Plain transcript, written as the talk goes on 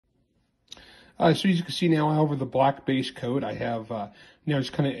So as you can see now, over the black base coat, I have now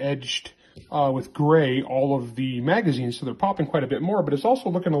just kind of edged with gray all of the magazines, so they're popping quite a bit more, but it's also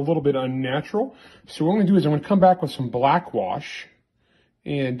looking a little bit unnatural. So what I'm going to do is I'm going to come back with some black wash.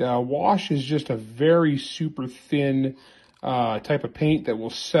 And wash is just a very super thin type of paint that will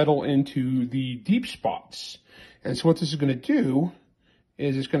settle into the deep spots. And so what this is going to do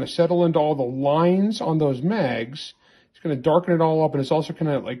is it's going to settle into all the lines on those mags. It's going to darken it all up, and it's also going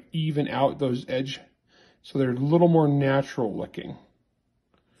to like even out those edge so they're a little more natural looking.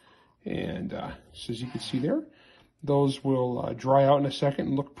 And so as you can see there, those will dry out in a second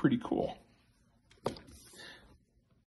and look pretty cool.